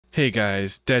Hey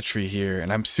guys, Detri here,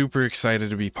 and I'm super excited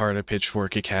to be part of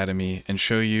Pitchfork Academy and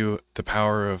show you the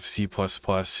power of C++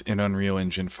 in Unreal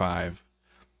Engine 5.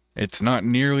 It's not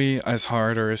nearly as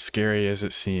hard or as scary as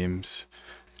it seems,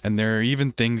 and there are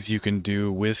even things you can do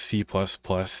with C++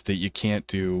 that you can't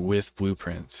do with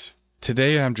Blueprints.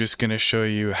 Today I'm just going to show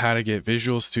you how to get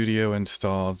Visual Studio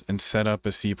installed and set up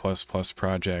a C++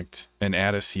 project and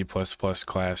add a C++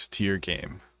 class to your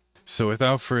game. So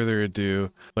without further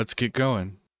ado, let's get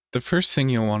going. The first thing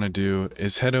you'll want to do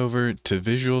is head over to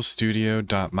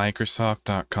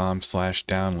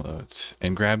visualstudio.microsoft.com/downloads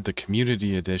and grab the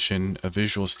Community Edition of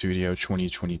Visual Studio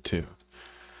 2022.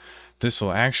 This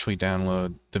will actually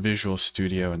download the Visual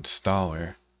Studio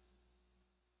installer.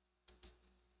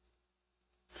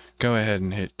 Go ahead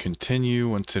and hit continue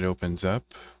once it opens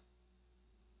up.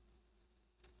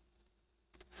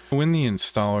 When the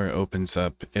installer opens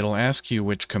up, it'll ask you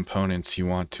which components you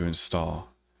want to install.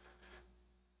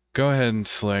 Go ahead and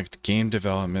select Game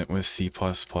Development with C++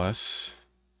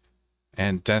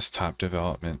 and Desktop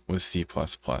Development with C++.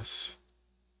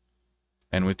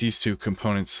 And with these two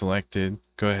components selected,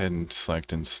 go ahead and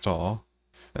select Install.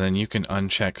 And then you can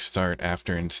uncheck Start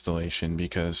after installation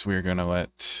because we're going to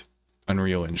let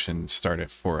Unreal Engine start it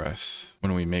for us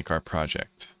when we make our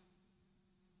project.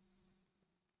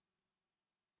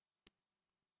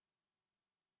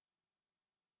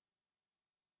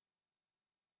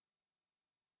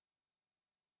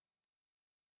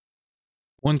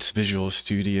 Once Visual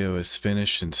Studio is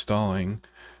finished installing,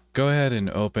 go ahead and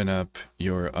open up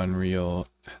your Unreal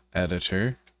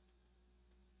editor.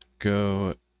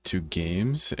 Go to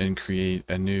Games and create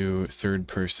a new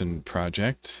third-person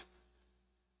project.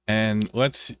 And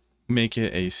let's make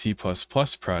it a C++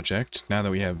 project. Now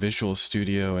that we have Visual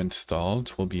Studio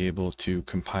installed, we'll be able to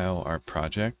compile our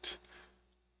project.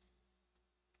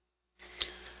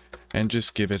 And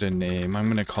just give it a name. I'm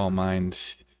going to call mine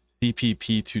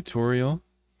CPP Tutorial.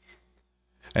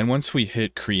 And once we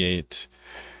hit create,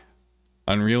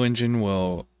 Unreal Engine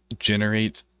will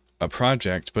generate a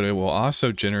project, but it will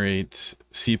also generate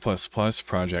C++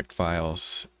 project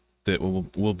files that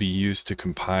will be used to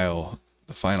compile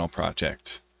the final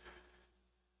project.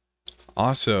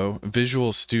 Also,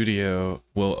 Visual Studio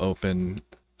will open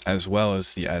as well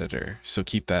as the editor, so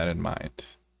keep that in mind.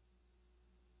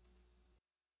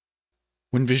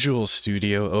 When Visual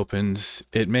Studio opens,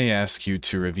 it may ask you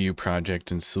to review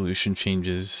project and solution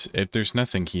changes. If there's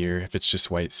nothing here, if it's just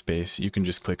white space, you can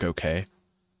just click OK.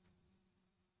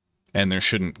 And there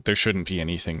shouldn't be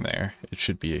anything there. It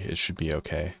should be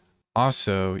okay.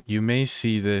 Also, you may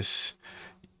see this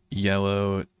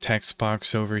yellow text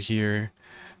box over here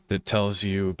that tells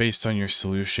you based on your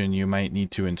solution you might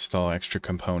need to install extra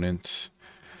components.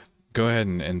 Go ahead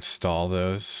and install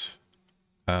those.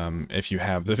 If you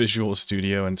have the Visual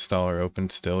Studio installer open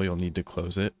still, you'll need to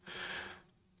close it.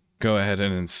 Go ahead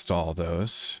and install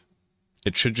those.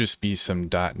 It should just be some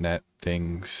 .NET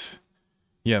things.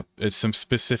 Yep, it's some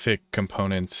specific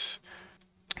components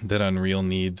that Unreal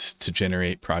needs to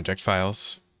generate project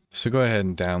files. So go ahead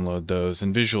and download those,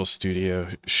 and Visual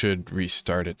Studio should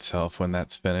restart itself when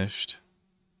that's finished.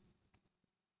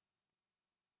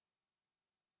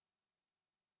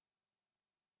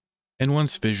 And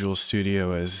once Visual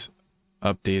Studio has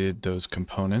updated those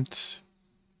components,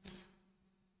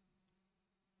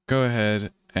 go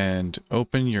ahead and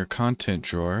open your content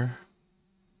drawer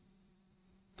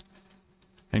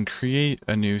and create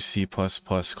a new C++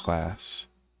 class.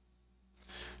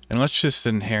 And let's just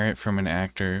inherit from an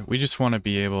actor. We just want to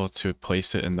be able to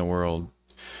place it in the world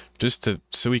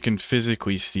so we can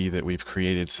physically see that we've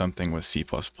created something with C++.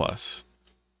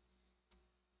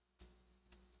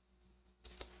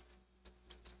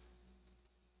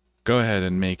 Go ahead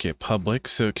and make it public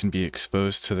so it can be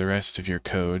exposed to the rest of your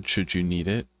code should you need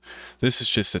it. This is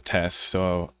just a test,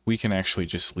 so we can actually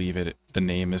just leave it. The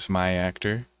name is my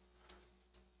actor.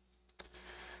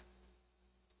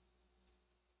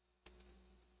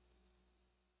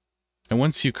 And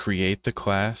once you create the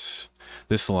class,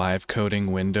 this live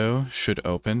coding window should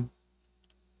open.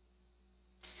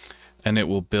 And it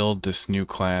will build this new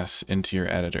class into your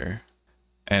editor.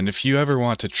 And if you ever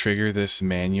want to trigger this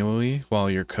manually while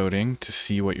you're coding to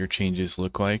see what your changes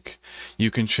look like, you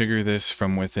can trigger this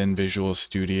from within Visual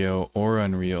Studio or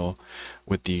Unreal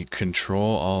with the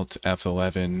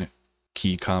Control-Alt-F11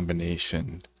 key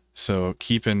combination. So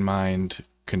keep in mind,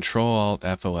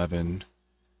 Control-Alt-F11,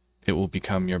 it will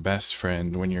become your best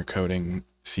friend when you're coding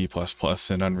C++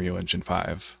 in Unreal Engine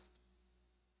 5.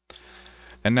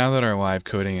 And now that our live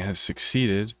coding has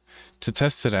succeeded, to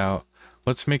test it out,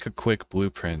 let's make a quick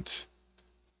blueprint.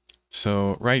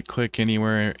 So right-click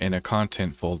anywhere in a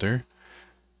content folder,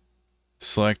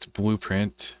 select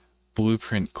blueprint,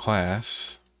 blueprint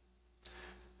class,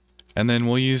 and then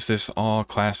we'll use this all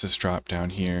classes drop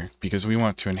down here because we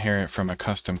want to inherit from a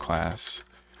custom class,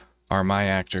 our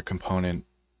myActor component,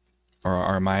 or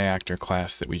our myActor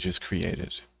class that we just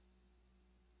created.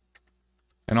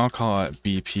 And I'll call it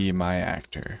BP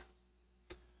myActor.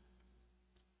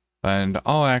 And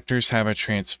all actors have a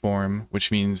transform, which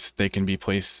means they can be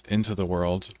placed into the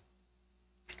world.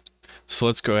 So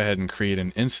let's go ahead and create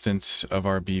an instance of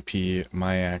our BP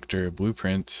myActor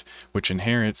blueprint, which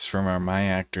inherits from our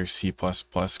myActor C++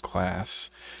 class,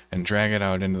 and drag it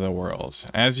out into the world.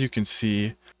 As you can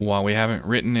see, while we haven't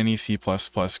written any C++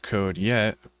 code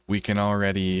yet, we can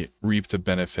already reap the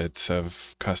benefits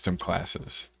of custom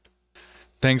classes.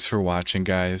 Thanks for watching,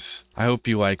 guys. I hope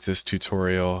you like this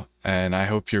tutorial, and I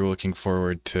hope you're looking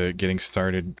forward to getting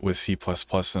started with C++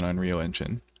 and Unreal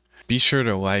Engine. Be sure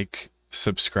to like,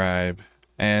 subscribe,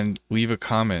 and leave a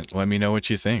comment. Let me know what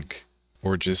you think.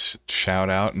 Or just shout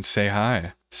out and say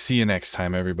hi. See you next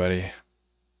time, everybody.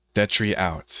 Detri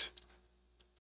out.